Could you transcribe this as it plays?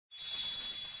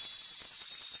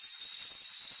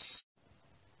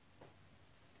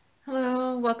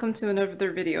welcome to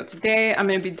another video. Today I'm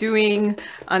going to be doing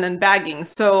an unbagging.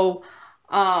 So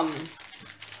a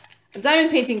diamond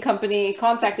painting company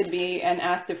contacted me and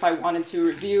asked if I wanted to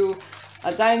review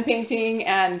a diamond painting,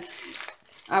 and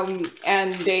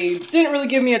they didn't really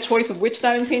give me a choice of which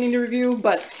diamond painting to review,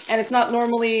 and it's not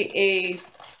normally a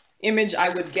image I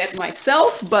would get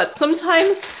myself, but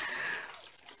sometimes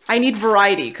I need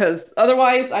variety because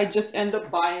otherwise I just end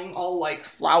up buying all like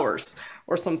flowers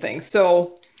or something.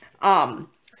 So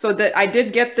that I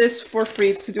did get this for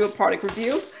free to do a product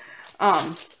review.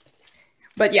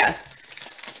 But yeah,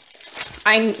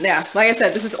 like I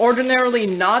said, this is ordinarily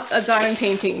not a diamond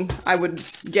painting I would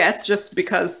get just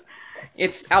because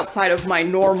it's outside of my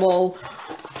normal,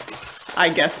 I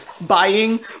guess,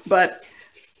 buying, but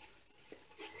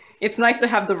it's nice to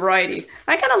have the variety.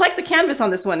 I kind of like the canvas on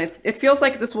this one. It feels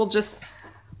like this will just,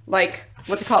 like,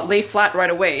 what they call it, lay flat right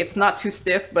away. It's not too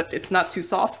stiff, but it's not too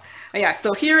soft. Yeah,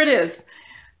 so here it is.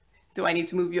 Do I need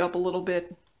to move you up a little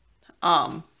bit?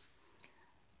 A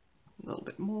little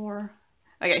bit more.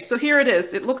 Okay, so here it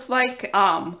is. It looks like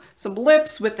some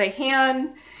lips with a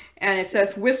hand, and it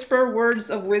says, "Whisper words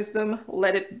of wisdom,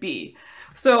 let it be."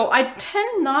 So I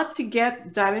tend not to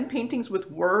get diamond paintings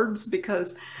with words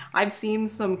because I've seen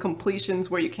some completions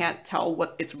where you can't tell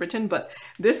what it's written, but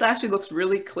this actually looks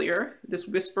really clear, this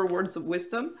 "Whisper words of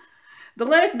wisdom." The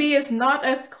 "let it be" is not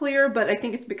as clear, but I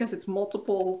think it's because it's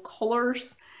multiple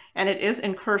colors, and it is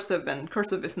in cursive, and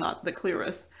cursive is not the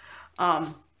clearest.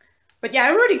 But yeah,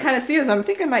 I already kind of see this. I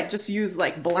think I might just use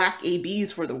like black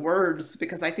ABs for the words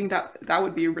because I think that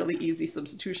would be a really easy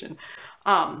substitution.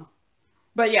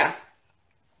 But yeah.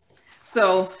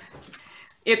 So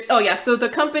so the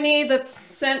company that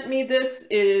sent me this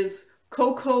is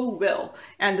KoKoWill,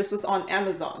 and this was on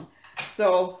Amazon.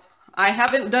 So I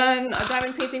haven't done a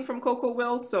diamond painting from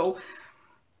KoKoWill, so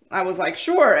I was like,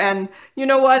 sure. And you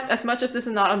know what? As much as this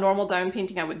is not a normal diamond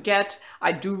painting I would get,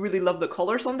 I do really love the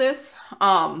colors on this.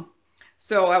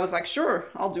 So I was like, sure,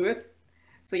 I'll do it.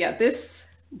 So yeah, this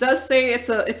does say it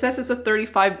says it's a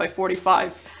 35 by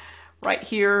 45 right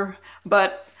here,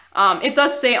 but it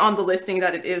does say on the listing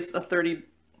that it is a 30.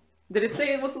 Did it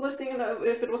say it was a listing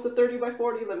if it was a 30 by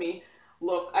 40? Let me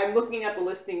look. I'm looking at the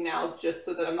listing now just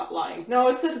so that I'm not lying. No,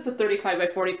 it says it's a 35 by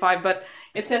 45, but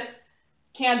it says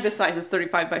canvas size is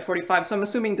 35 by 45. So I'm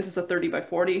assuming this is a 30 by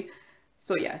 40.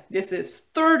 So yeah, this is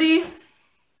 30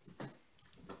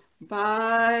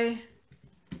 by,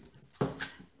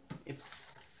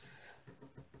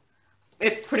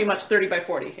 it's pretty much 30 by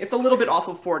 40. It's a little bit off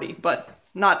of 40, but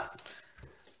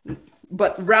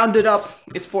rounded up,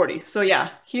 it's 40. So yeah,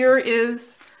 here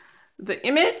is the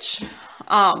image.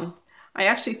 I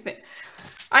actually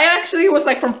was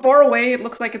like, from far away, it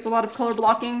looks like it's a lot of color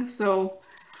blocking. So,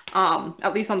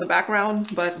 at least on the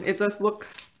background, but it does look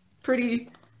pretty,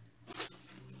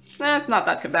 it's not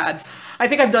that bad. I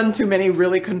think I've done too many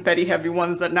really confetti heavy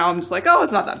ones that now I'm just like, oh,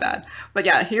 it's not that bad. But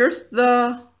yeah, here's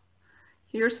the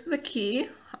key.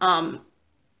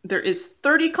 There is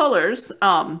 30 colors.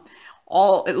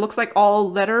 It looks like all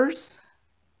letters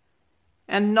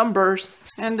and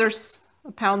numbers, and there's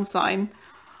a pound sign,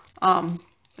 and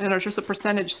there's just a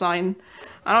percentage sign.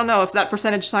 I don't know if that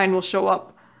percentage sign will show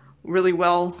up really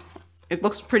well. It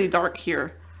looks pretty dark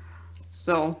here.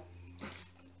 So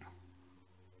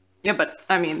yeah, but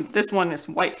I mean, this one is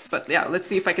white, but yeah, let's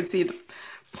see if I can see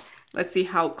let's see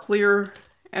how clear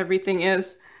everything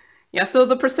is. Yeah, so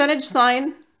the percentage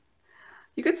sign,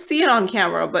 you could see it on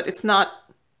camera, but it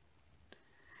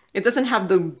doesn't have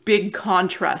the big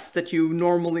contrast that you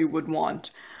normally would want.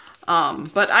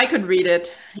 But I could read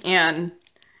it, and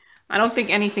I don't think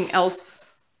anything else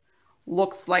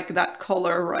looks like that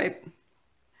color, right?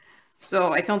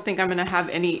 So I don't think I'm gonna have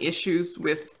any issues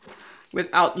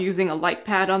without using a light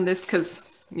pad on this, because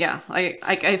yeah,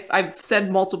 I've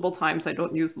said multiple times I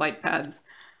don't use light pads.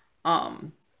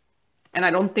 And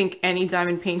I don't think any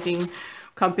diamond painting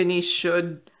company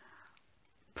should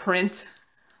print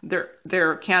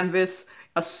their canvas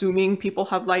assuming people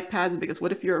have light pads, because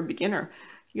what if you're a beginner?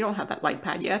 You don't have that light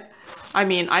pad yet. I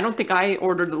mean, I don't think I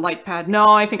ordered a light pad. No,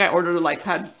 I think I ordered a light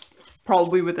pad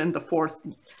probably within the 4th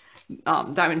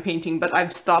diamond painting, but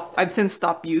I've since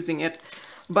stopped using it.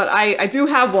 But I do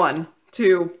have one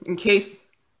too, in case.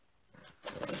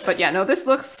 But yeah, no, this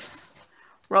looks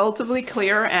relatively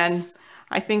clear, and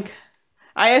I think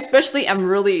I especially am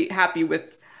really happy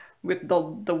with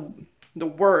the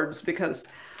words, because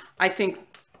I think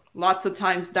lots of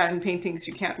times diamond paintings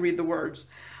you can't read the words.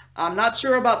 I'm not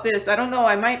sure about this. I don't know.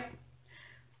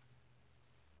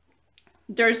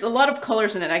 There's a lot of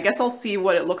colors in it. I guess I'll see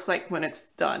what it looks like when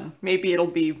it's done. Maybe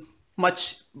it'll be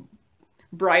much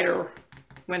brighter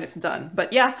when it's done.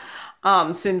 But yeah,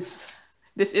 Since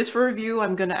this is for review,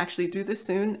 I'm gonna actually do this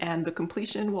soon, and the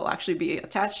completion will actually be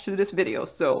attached to this video,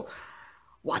 so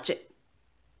watch it.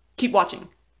 Keep watching.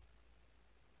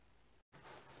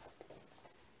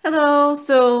 Hello,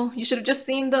 so you should have just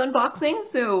seen the unboxing.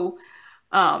 So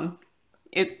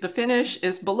the finish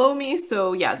is below me.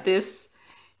 So yeah, this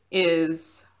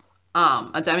is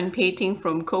a diamond painting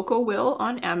from KoKoWill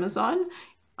on Amazon.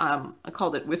 I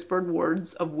called it Whispered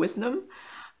Words of Wisdom.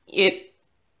 It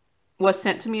was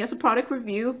sent to me as a product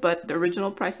review, but the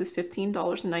original price is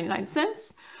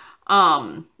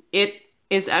 $15.99. It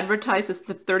is advertised as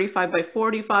the 35 by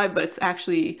 45, but it's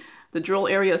actually, the drill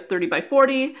area is 30 by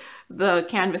 40. The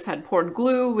canvas had poured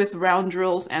glue with round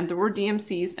drills, and there were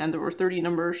DMCs, and there were 30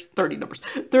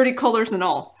 colors in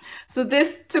all. So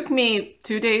this took me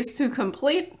 2 days to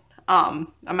complete.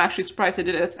 I'm actually surprised I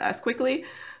did it as quickly.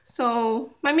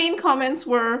 So my main comments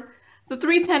were, the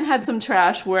 310 had some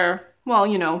trash where, well,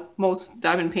 you know, most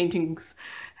diamond paintings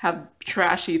have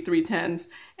trashy 310s,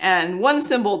 and one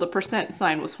symbol, the percent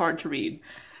sign, was hard to read.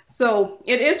 So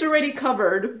it is already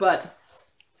covered, but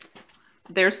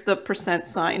there's the percent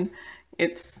sign.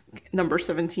 It's number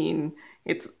 17.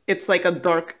 It's like a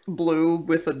dark blue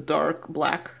with a dark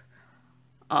black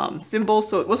symbol,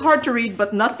 so it was hard to read,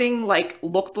 but nothing like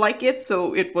looked like it,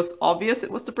 so it was obvious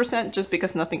it was the percent just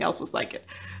because nothing else was like it.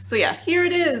 So yeah, here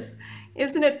it is.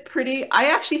 Isn't it pretty?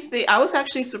 I was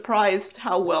actually surprised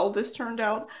how well this turned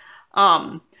out,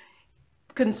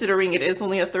 considering it is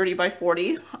only a 30 by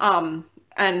 40.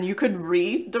 And you could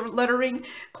read the lettering.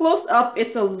 Close up,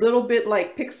 it's a little bit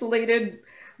like pixelated,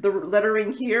 the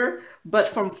lettering here, but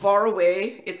from far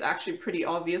away, it's actually pretty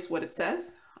obvious what it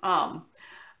says.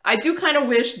 I do kind of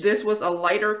wish this was a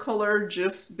lighter color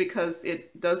just because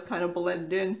it does kind of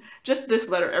blend in. Just this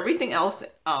letter. Everything else,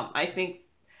 I think,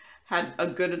 had a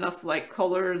good enough like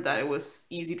color that it was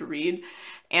easy to read.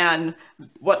 And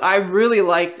what I really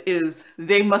liked is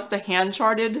they must have hand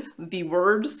charted the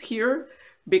words here,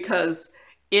 because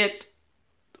it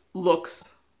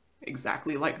looks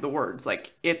exactly like the words.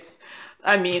 Like it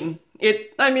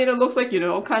looks like, you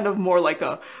know, kind of more like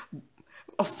a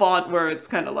font where it's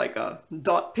kind of like a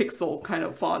dot pixel kind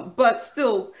of font, but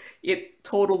still, it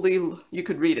totally, you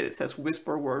could read it. It says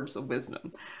Whisper Words of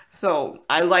Wisdom. So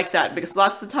I like that, because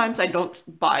lots of times I don't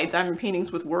buy diamond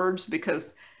paintings with words,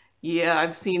 because yeah,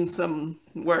 I've seen some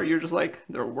where you're just like,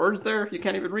 there are words there, you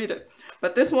can't even read it.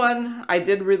 But this one, I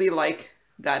did really like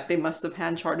that they must have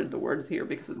hand charted the words here,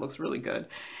 because it looks really good.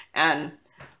 And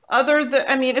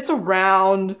I mean, it's a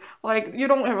round, like, you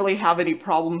don't really have any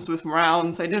problems with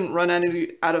rounds. I didn't run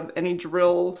out of any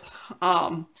drills.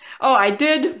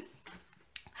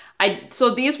 So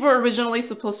these were originally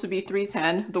supposed to be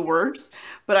 310, the words,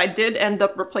 but I did end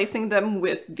up replacing them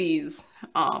with these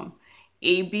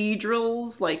AB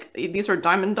drills, like, these are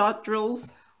diamond dot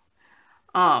drills.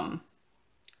 So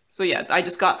yeah, I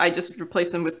just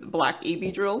replaced them with black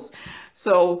AB drills.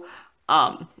 So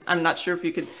I'm not sure if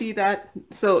you could see that.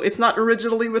 So it's not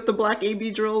originally with the black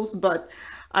AB drills, but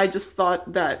I just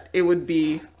thought that it would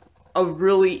be a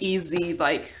really easy,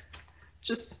 like,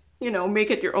 just, you know,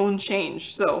 make it your own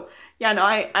change. So yeah, no,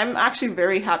 I'm actually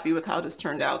very happy with how this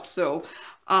turned out. So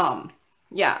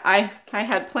yeah, I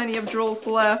had plenty of drills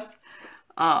left.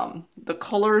 The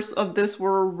colors of this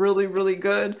were really, really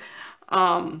good.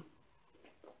 But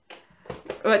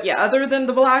yeah, other than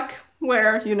the black,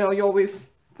 where, you know, you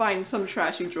always find some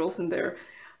trashy drills in there,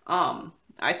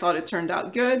 I thought it turned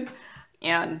out good,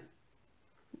 and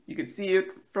you could see it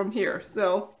from here.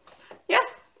 So yeah,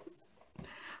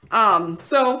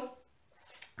 so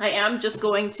I am just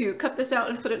going to cut this out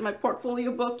and put it in my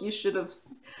portfolio book. You should have,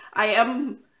 I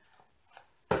am,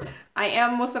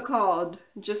 what's it called,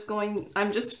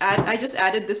 I just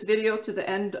added this video to the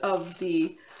end of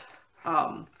the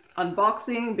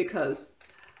unboxing, because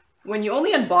when you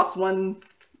only unbox one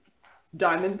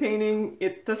diamond painting,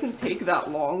 it doesn't take that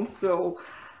long. So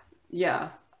yeah,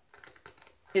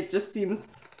 it just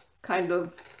seems kind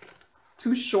of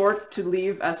too short to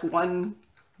leave as one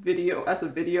video, as a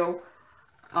video.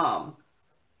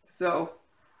 So,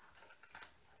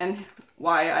 and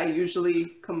why I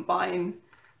usually combine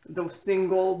the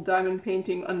single diamond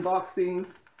painting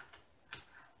unboxings,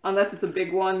 unless it's a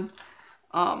big one,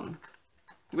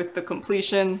 with the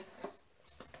completion.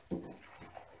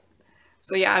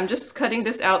 So yeah, I'm just cutting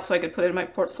this out so I could put it in my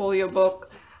portfolio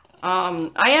book. Someone,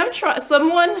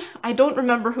 I don't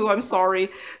remember who, I'm sorry,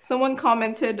 someone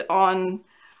commented on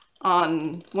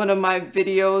one of my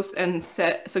videos and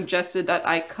suggested that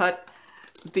I cut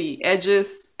the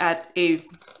edges at a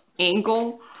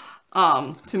angle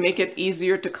to make it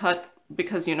easier to cut,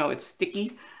 because, you know, it's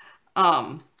sticky.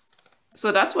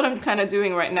 So that's what I'm kind of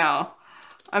doing right now.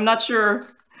 I'm not sure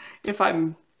if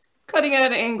I'm cutting it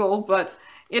at an angle, but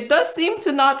it does seem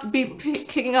to not be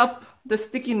picking up the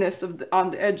stickiness of on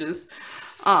the edges.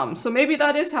 So maybe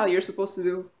that is how you're supposed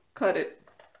to cut it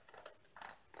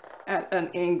at an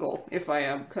angle, if I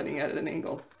am cutting at an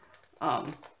angle.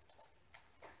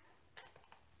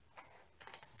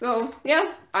 So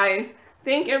yeah, I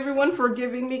thank everyone for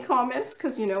giving me comments,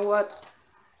 because you know what,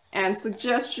 and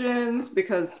suggestions,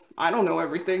 because I don't know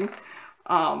everything.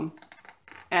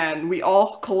 And we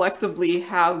all collectively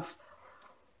have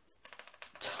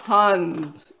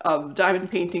tons of diamond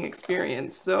painting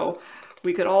experience, so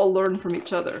we could all learn from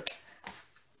each other.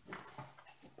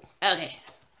 Okay.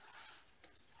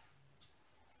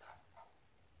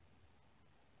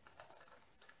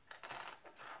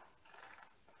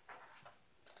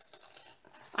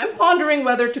 I'm pondering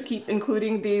whether to keep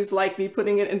including these, like me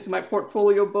putting it into my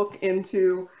portfolio book,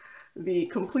 into the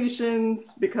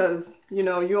completions, because, you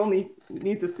know, you only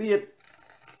need to see it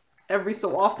every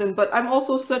so often. But I'm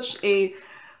also such a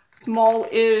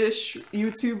small-ish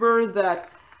YouTuber that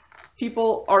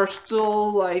people are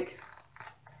still, like,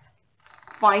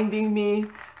 finding me.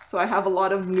 So I have a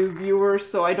lot of new viewers,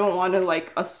 so I don't want to,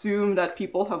 like, assume that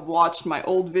people have watched my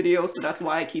old videos, so that's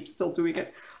why I keep still doing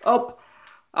it.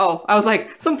 Oh, I was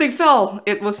like, something fell!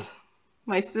 It was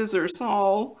my scissors.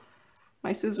 Oh,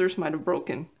 my scissors might have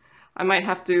broken. I might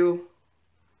have to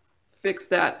fix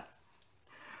that.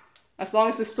 As long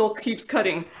as it still keeps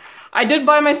cutting. I did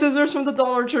buy my scissors from the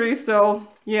Dollar Tree, so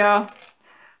yeah.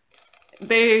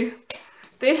 They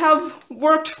have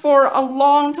worked for a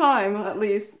long time, at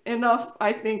least. Enough,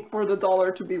 I think, for the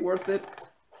dollar to be worth it.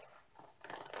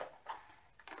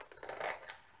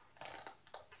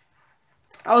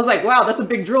 I was like, wow, that's a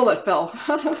big drill that fell.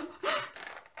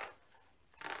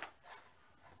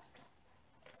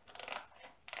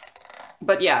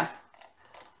 But yeah,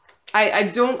 I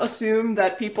don't assume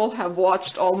that people have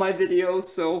watched all my videos,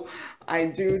 so I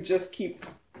do just keep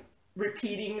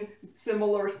repeating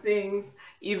similar things,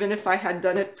 even if I had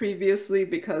done it previously,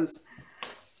 because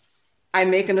I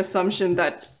make an assumption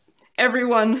that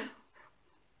everyone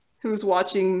who's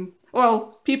watching,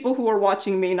 well, people who are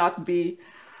watching may not be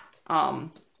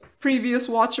previous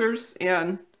watchers,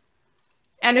 and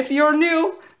if you're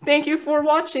new, thank you for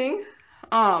watching.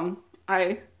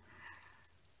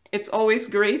 It's always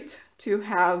great to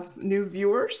have new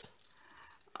viewers.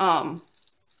 And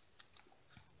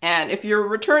if you're a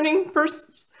returning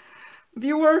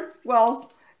viewer,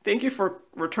 well, thank you for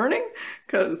returning,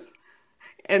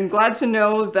 and glad to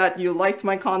know that you liked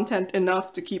my content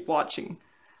enough to keep watching.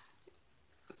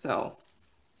 So,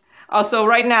 also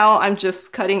right now I'm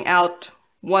just cutting out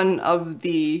one of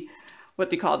the, what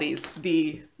do you call these?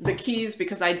 The keys,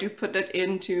 because I do put it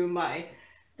into my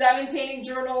diamond painting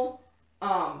journal.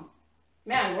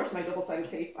 Man, where's my double-sided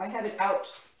tape? I had it out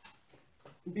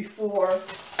before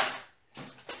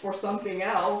for something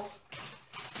else.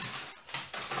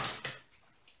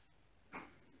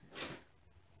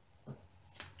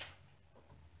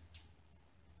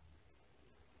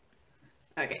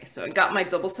 Okay, so I got my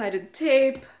double-sided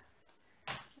tape.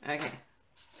 Okay,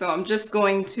 so I'm just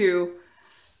going to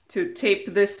tape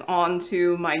this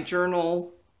onto my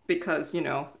journal, because, you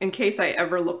know, in case I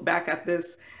ever look back at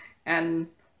this and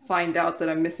find out that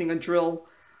I'm missing a drill,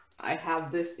 I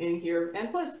have this in here. And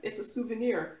plus, it's a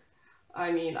souvenir.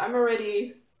 I mean, I'm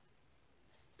already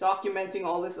documenting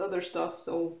all this other stuff,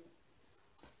 so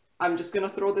I'm just gonna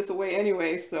throw this away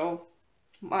anyway, so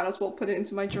might as well put it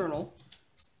into my journal.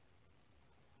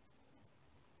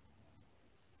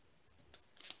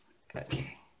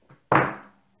 Okay.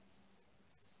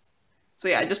 So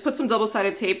yeah, I just put some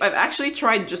double-sided tape. I've actually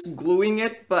tried just gluing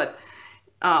it, but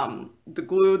the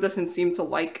glue doesn't seem to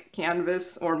like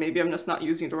canvas, or maybe I'm just not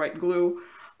using the right glue.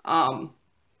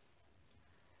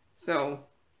 So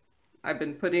I've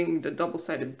been putting the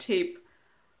double-sided tape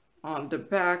on the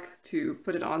back to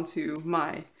put it onto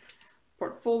my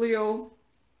portfolio.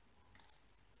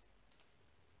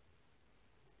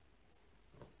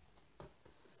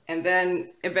 And then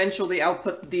eventually I'll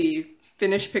put the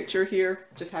finished picture here.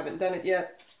 Just haven't done it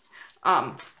yet.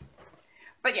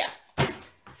 But yeah.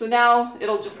 So now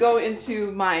it'll just go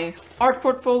into my art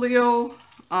portfolio.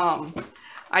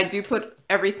 I do put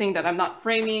everything that I'm not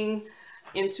framing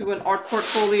into an art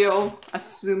portfolio,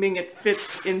 assuming it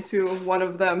fits into one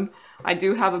of them. I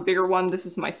do have a bigger one. This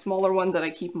is my smaller one that I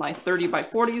keep my 30 by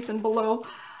 40s and below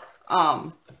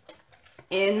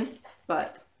in,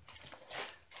 but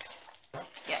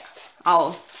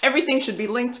yeah, everything should be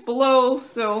linked below,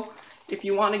 so if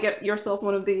you want to get yourself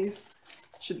one of these,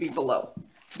 it should be below.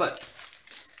 But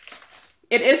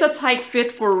it is a tight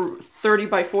fit for 30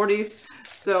 by 40s,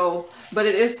 so, but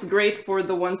it is great for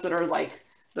the ones that are like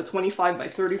the 25 by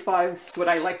 35s, what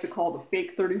I like to call the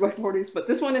fake 30 by 40s, but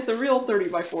this one is a real 30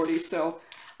 by 40, so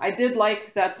I did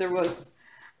like that there was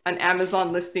an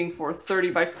Amazon listing for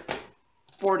 30 by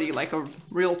 40, like a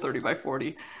real 30 by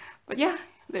 40. But yeah,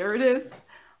 there it is.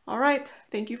 All right,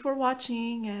 thank you for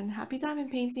watching and happy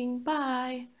diamond painting.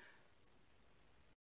 Bye.